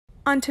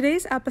On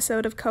today's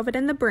episode of COVID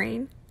in the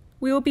Brain,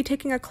 we will be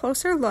taking a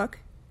closer look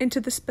into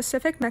the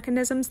specific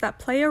mechanisms that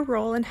play a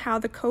role in how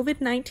the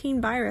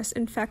COVID-19 virus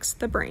infects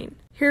the brain.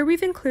 Here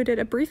we've included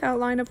a brief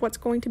outline of what's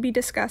going to be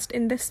discussed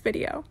in this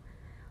video.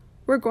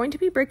 We're going to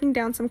be breaking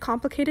down some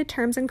complicated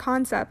terms and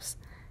concepts,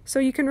 so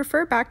you can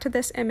refer back to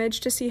this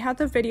image to see how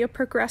the video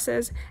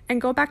progresses and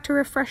go back to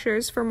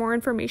refreshers for more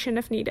information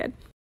if needed.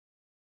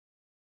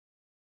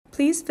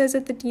 Please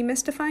visit the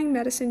Demystifying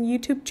Medicine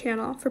YouTube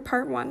channel for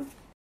part 1.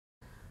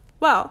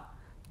 Well,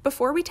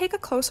 before we take a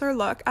closer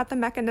look at the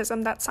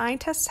mechanism that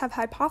scientists have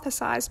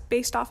hypothesized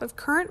based off of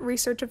current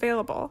research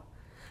available,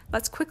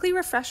 let's quickly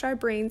refresh our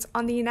brains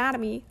on the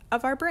anatomy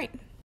of our brain.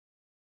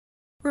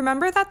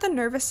 Remember that the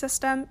nervous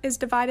system is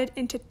divided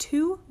into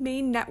two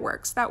main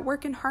networks that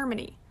work in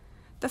harmony.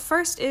 The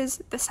first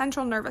is the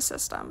central nervous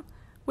system,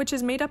 which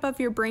is made up of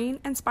your brain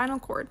and spinal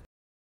cord.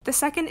 The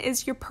second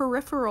is your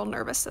peripheral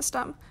nervous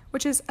system,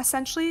 which is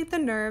essentially the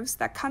nerves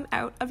that come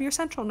out of your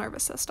central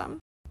nervous system.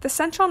 The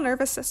central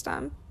nervous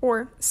system,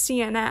 or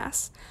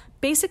CNS,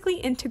 basically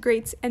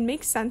integrates and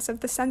makes sense of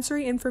the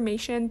sensory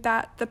information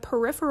that the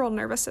peripheral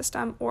nervous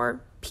system,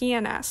 or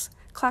PNS,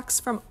 collects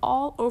from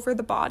all over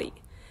the body.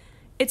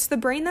 It's the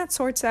brain that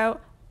sorts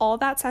out all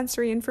that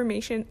sensory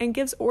information and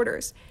gives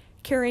orders,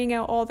 carrying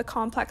out all the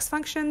complex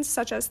functions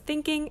such as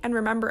thinking and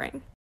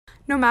remembering.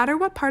 No matter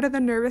what part of the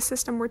nervous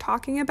system we're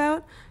talking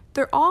about,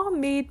 they're all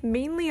made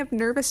mainly of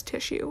nervous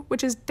tissue,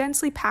 which is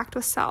densely packed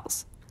with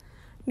cells.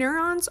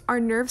 Neurons are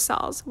nerve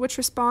cells which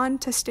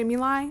respond to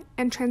stimuli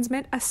and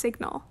transmit a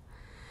signal.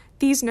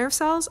 These nerve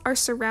cells are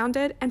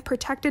surrounded and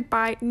protected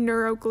by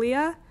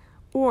neuroglia,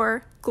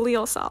 or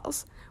glial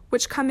cells,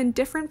 which come in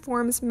different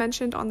forms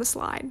mentioned on the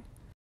slide.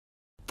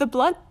 The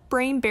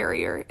blood-brain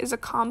barrier is a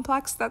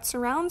complex that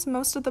surrounds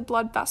most of the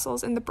blood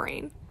vessels in the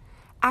brain,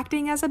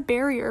 acting as a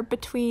barrier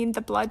between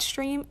the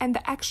bloodstream and the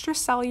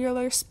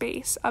extracellular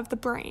space of the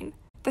brain.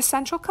 The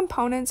central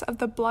components of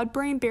the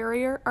blood-brain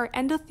barrier are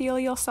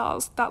endothelial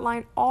cells that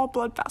line all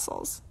blood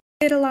vessels.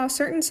 It allows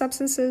certain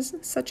substances,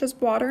 such as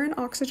water and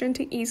oxygen,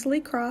 to easily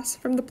cross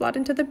from the blood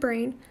into the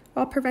brain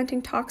while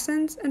preventing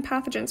toxins and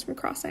pathogens from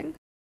crossing.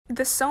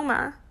 The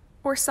soma,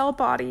 or cell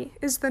body,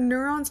 is the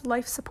neuron's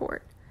life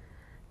support.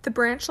 The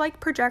branch-like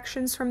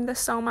projections from the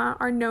soma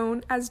are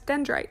known as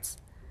dendrites.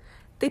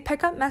 They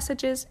pick up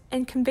messages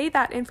and convey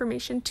that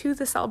information to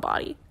the cell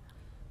body.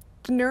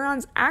 The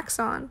neuron's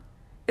axon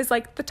is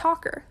like the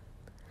talker.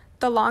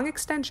 The long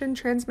extension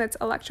transmits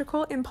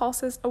electrical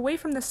impulses away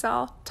from the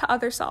cell to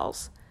other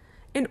cells.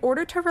 In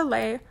order to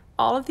relay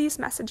all of these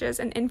messages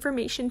and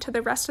information to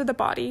the rest of the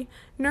body,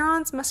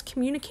 neurons must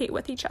communicate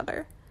with each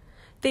other.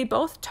 They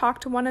both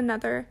talk to one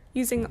another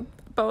using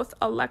both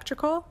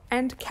electrical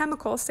and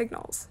chemical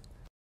signals.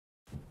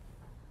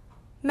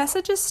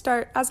 Messages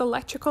start as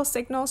electrical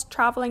signals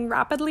traveling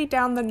rapidly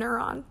down the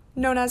neuron,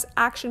 known as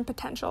action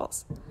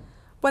potentials.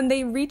 When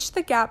they reach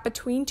the gap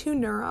between two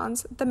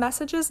neurons, the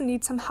messages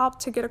need some help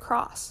to get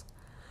across.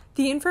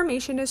 The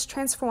information is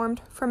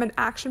transformed from an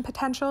action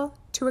potential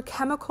to a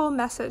chemical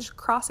message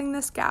crossing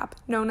this gap,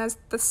 known as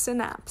the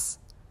synapse.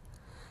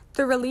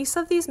 The release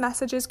of these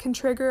messages can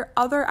trigger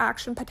other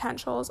action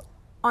potentials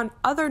on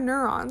other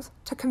neurons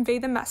to convey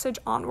the message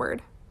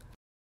onward.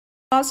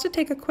 Pause to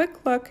take a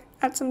quick look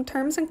at some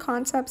terms and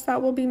concepts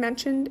that will be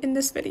mentioned in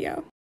this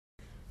video.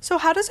 So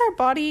how does our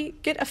body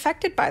get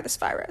affected by this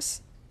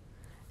virus?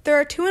 There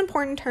are two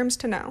important terms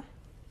to know: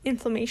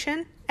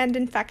 inflammation and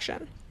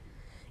infection.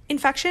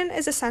 Infection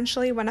is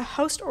essentially when a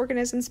host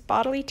organism's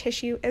bodily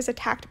tissue is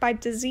attacked by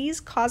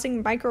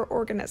disease-causing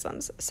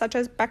microorganisms, such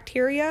as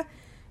bacteria,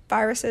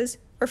 viruses,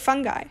 or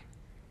fungi.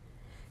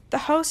 The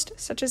host,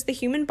 such as the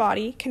human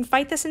body, can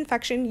fight this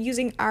infection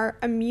using our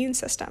immune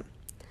system.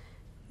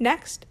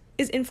 Next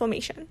is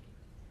inflammation.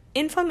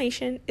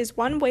 Inflammation is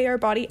one way our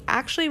body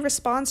actually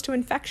responds to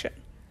infection.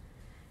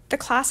 The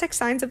classic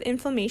signs of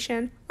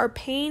inflammation are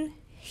pain,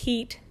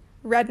 heat,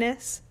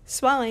 redness,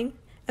 swelling,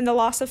 and the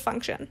loss of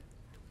function.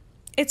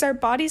 It's our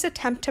body's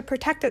attempt to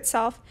protect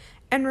itself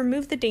and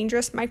remove the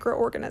dangerous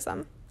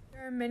microorganism.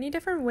 There are many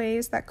different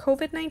ways that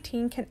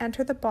COVID-19 can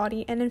enter the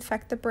body and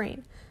infect the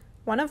brain,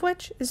 one of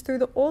which is through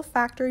the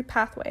olfactory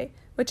pathway,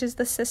 which is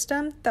the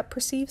system that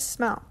perceives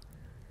smell.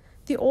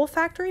 The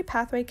olfactory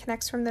pathway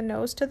connects from the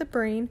nose to the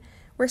brain,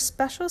 where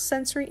special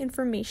sensory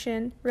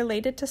information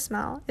related to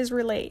smell is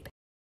relayed.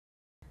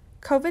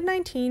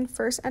 COVID-19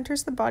 first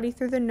enters the body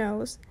through the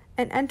nose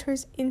and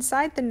enters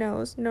inside the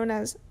nose, known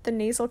as the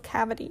nasal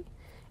cavity.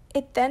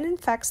 It then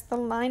infects the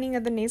lining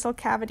of the nasal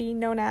cavity,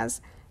 known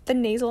as the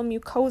nasal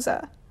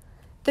mucosa.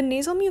 The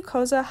nasal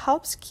mucosa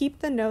helps keep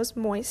the nose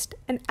moist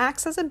and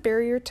acts as a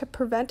barrier to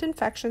prevent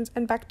infections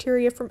and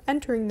bacteria from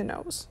entering the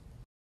nose.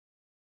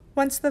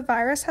 Once the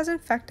virus has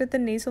infected the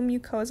nasal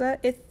mucosa,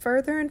 it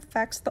further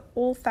infects the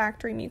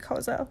olfactory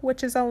mucosa,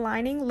 which is a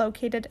lining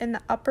located in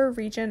the upper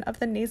region of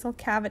the nasal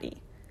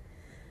cavity.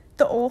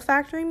 The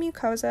olfactory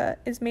mucosa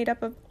is made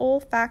up of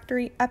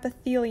olfactory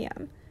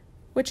epithelium,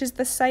 which is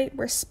the site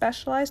where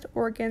specialized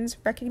organs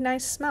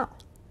recognize smell.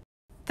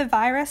 The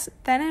virus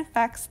then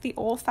infects the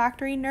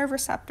olfactory nerve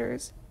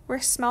receptors, where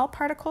small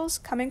particles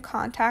come in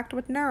contact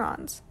with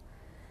neurons.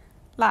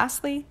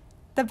 Lastly,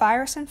 the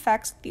virus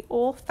infects the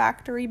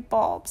olfactory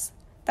bulbs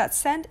that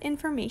send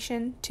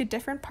information to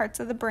different parts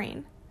of the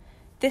brain.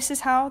 This is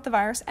how the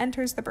virus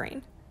enters the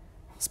brain,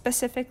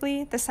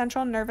 specifically the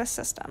central nervous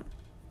system,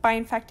 by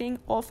infecting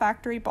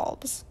olfactory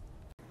bulbs.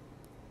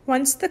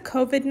 Once the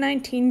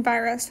COVID-19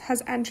 virus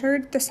has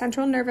entered the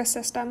central nervous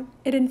system,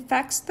 it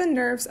infects the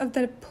nerves of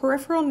the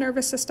peripheral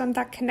nervous system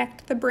that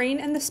connect the brain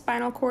and the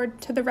spinal cord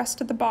to the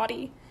rest of the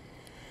body.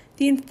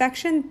 The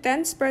infection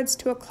then spreads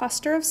to a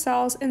cluster of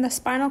cells in the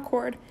spinal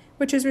cord,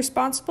 which is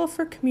responsible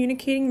for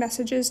communicating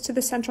messages to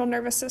the central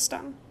nervous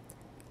system.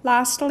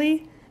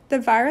 Lastly, the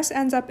virus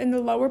ends up in the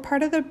lower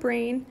part of the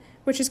brain,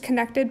 which is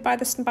connected by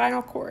the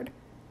spinal cord.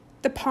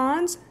 The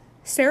pons,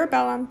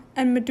 cerebellum,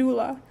 and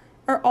medulla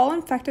are all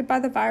infected by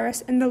the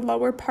virus in the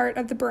lower part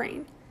of the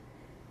brain.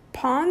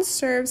 Pons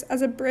serves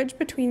as a bridge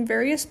between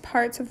various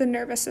parts of the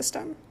nervous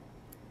system.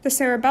 The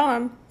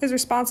cerebellum is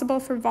responsible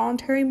for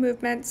voluntary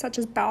movement such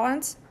as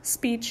balance,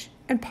 speech,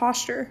 and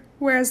posture,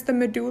 whereas the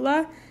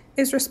medulla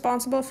is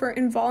responsible for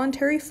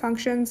involuntary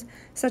functions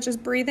such as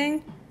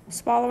breathing,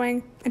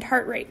 swallowing, and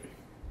heart rate.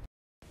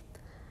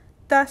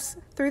 Thus,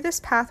 through this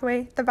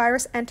pathway, the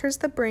virus enters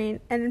the brain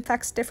and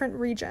infects different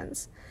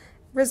regions,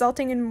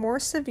 resulting in more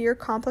severe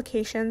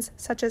complications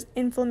such as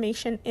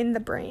inflammation in the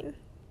brain.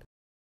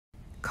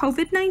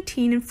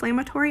 COVID-19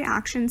 inflammatory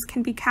actions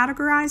can be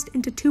categorized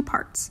into two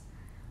parts: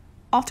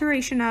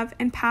 alteration of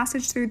and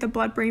passage through the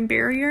blood-brain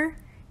barrier,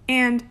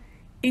 and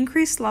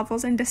increased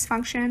levels and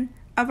dysfunction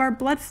of our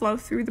blood flow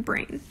through the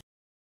brain.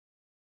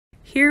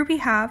 Here we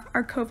have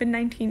our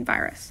COVID-19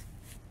 virus.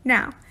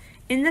 Now,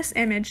 in this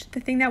image, the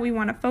thing that we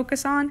want to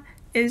focus on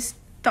is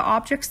the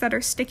objects that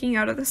are sticking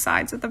out of the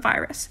sides of the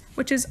virus,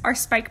 which is our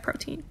spike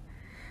protein.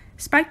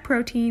 Spike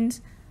proteins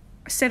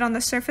sit on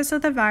the surface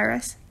of the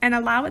virus and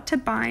allow it to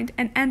bind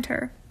and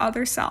enter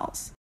other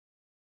cells.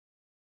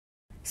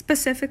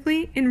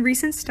 Specifically, in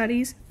recent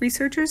studies,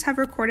 researchers have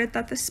recorded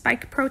that the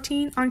spike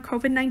protein on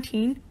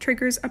COVID-19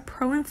 triggers a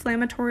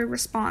pro-inflammatory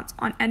response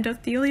on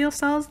endothelial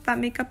cells that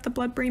make up the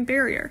blood-brain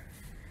barrier.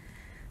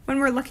 When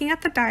we're looking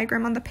at the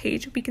diagram on the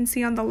page, we can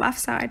see on the left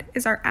side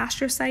is our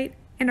astrocyte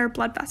and our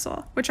blood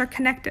vessel, which are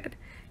connected.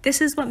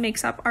 This is what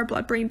makes up our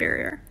blood-brain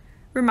barrier.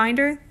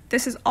 Reminder,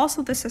 this is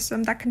also the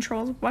system that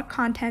controls what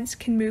contents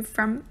can move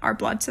from our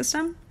blood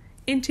system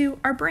into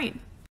our brain.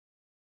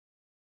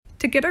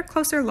 To get a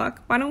closer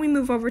look, why don't we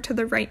move over to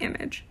the right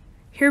image?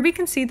 Here we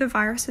can see the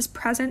virus is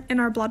present in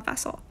our blood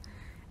vessel.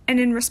 And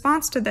in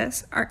response to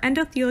this, our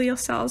endothelial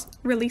cells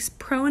release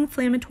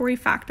pro-inflammatory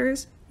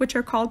factors, which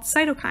are called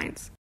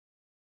cytokines.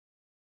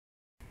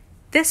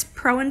 This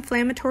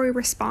pro-inflammatory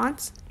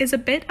response is a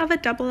bit of a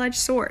double-edged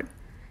sword.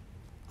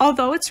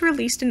 Although it's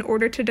released in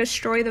order to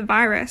destroy the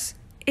virus,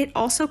 it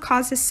also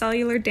causes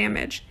cellular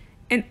damage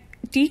and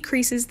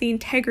decreases the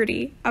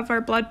integrity of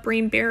our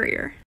blood-brain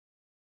barrier.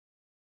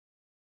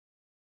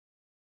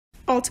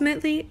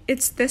 Ultimately,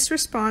 it's this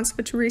response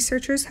which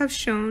researchers have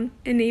shown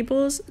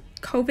enables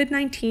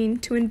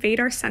COVID-19 to invade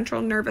our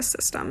central nervous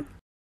system.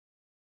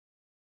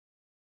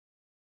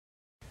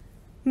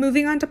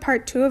 Moving on to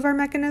part 2 of our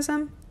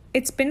mechanism,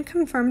 it's been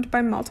confirmed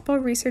by multiple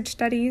research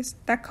studies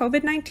that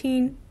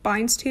COVID-19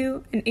 binds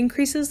to and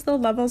increases the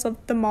levels of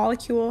the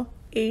molecule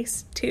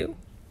ACE2.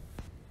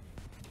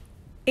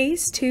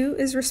 ACE2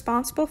 is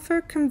responsible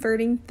for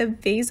converting the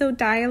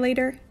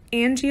vasodilator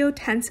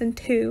angiotensin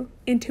II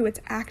into its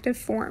active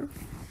form.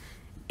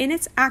 In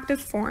its active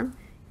form,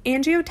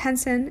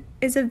 angiotensin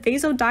is a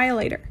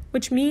vasodilator,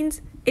 which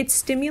means it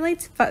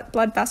stimulates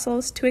blood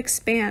vessels to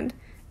expand,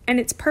 and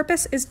its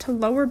purpose is to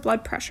lower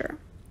blood pressure.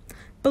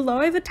 Below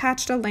I've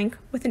attached a link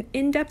with an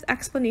in-depth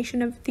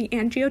explanation of the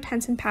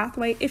angiotensin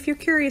pathway if you're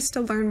curious to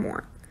learn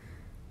more.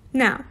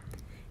 Now,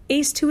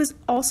 ACE2 is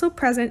also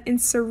present in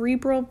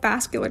cerebral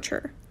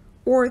vasculature,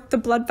 or the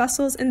blood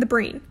vessels in the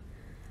brain,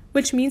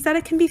 which means that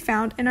it can be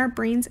found in our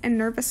brains and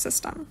nervous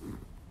system.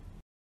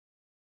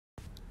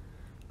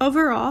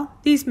 Overall,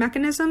 these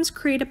mechanisms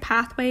create a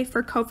pathway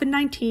for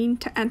COVID-19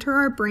 to enter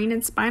our brain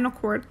and spinal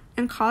cord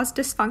and cause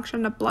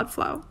dysfunction of blood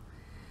flow.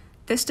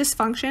 This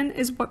dysfunction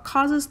is what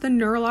causes the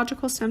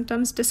neurological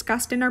symptoms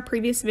discussed in our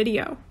previous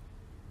video.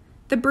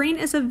 The brain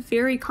is a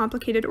very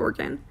complicated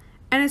organ,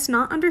 and it's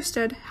not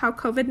understood how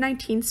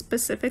COVID-19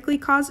 specifically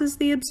causes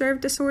the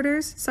observed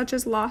disorders, such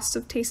as loss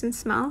of taste and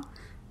smell,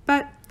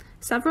 but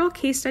several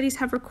case studies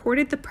have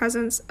recorded the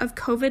presence of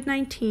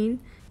COVID-19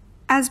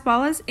 as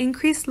well as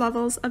increased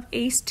levels of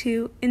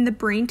ACE2 in the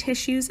brain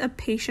tissues of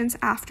patients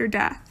after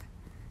death.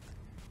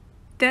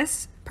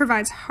 This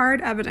provides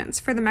hard evidence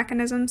for the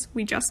mechanisms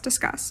we just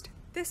discussed.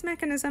 This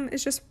mechanism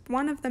is just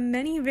one of the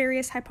many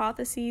various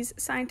hypotheses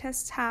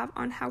scientists have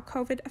on how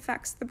COVID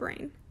affects the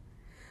brain.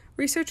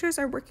 Researchers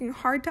are working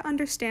hard to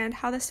understand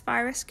how this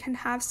virus can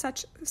have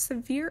such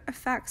severe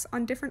effects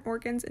on different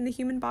organs in the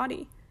human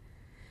body.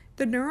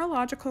 The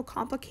neurological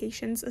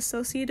complications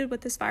associated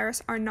with this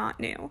virus are not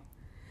new.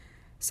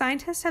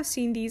 Scientists have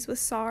seen these with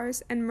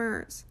SARS and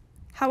MERS.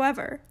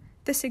 However,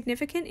 The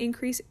significant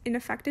increase in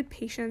affected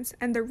patients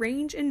and the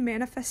range in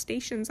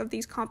manifestations of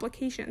these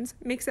complications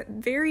makes it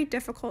very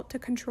difficult to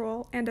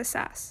control and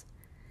assess.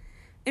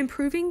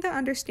 Improving the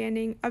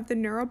understanding of the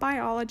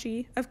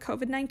neurobiology of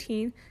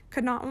COVID-19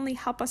 could not only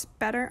help us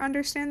better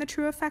understand the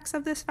true effects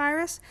of this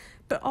virus,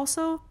 but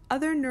also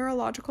other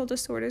neurological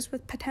disorders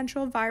with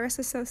potential virus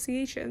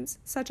associations,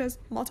 such as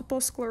multiple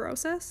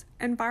sclerosis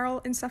and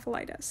viral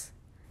encephalitis.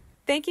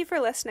 Thank you for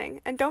listening,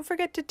 and don't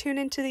forget to tune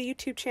into the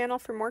YouTube channel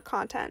for more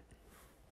content.